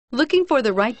Looking for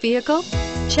the right vehicle?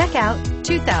 Check out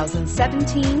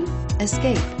 2017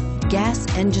 Escape. Gas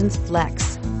engines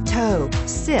flex, tow,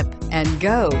 sip, and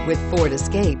go with Ford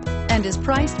Escape, and is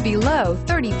priced below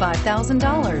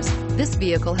 $35,000. This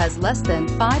vehicle has less than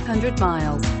 500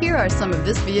 miles. Here are some of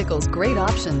this vehicle's great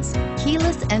options: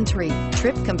 keyless entry,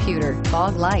 trip computer,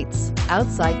 fog lights,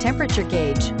 outside temperature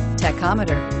gauge,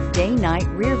 tachometer, day-night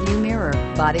rear view mirror,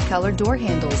 body color door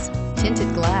handles,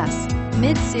 tinted glass,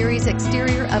 mid-series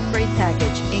exterior upgrade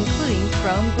package, including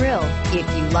chrome grille. If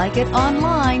you like it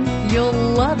online, you'll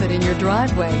love it in your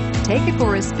driveway. Take it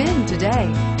for a spin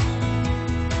today.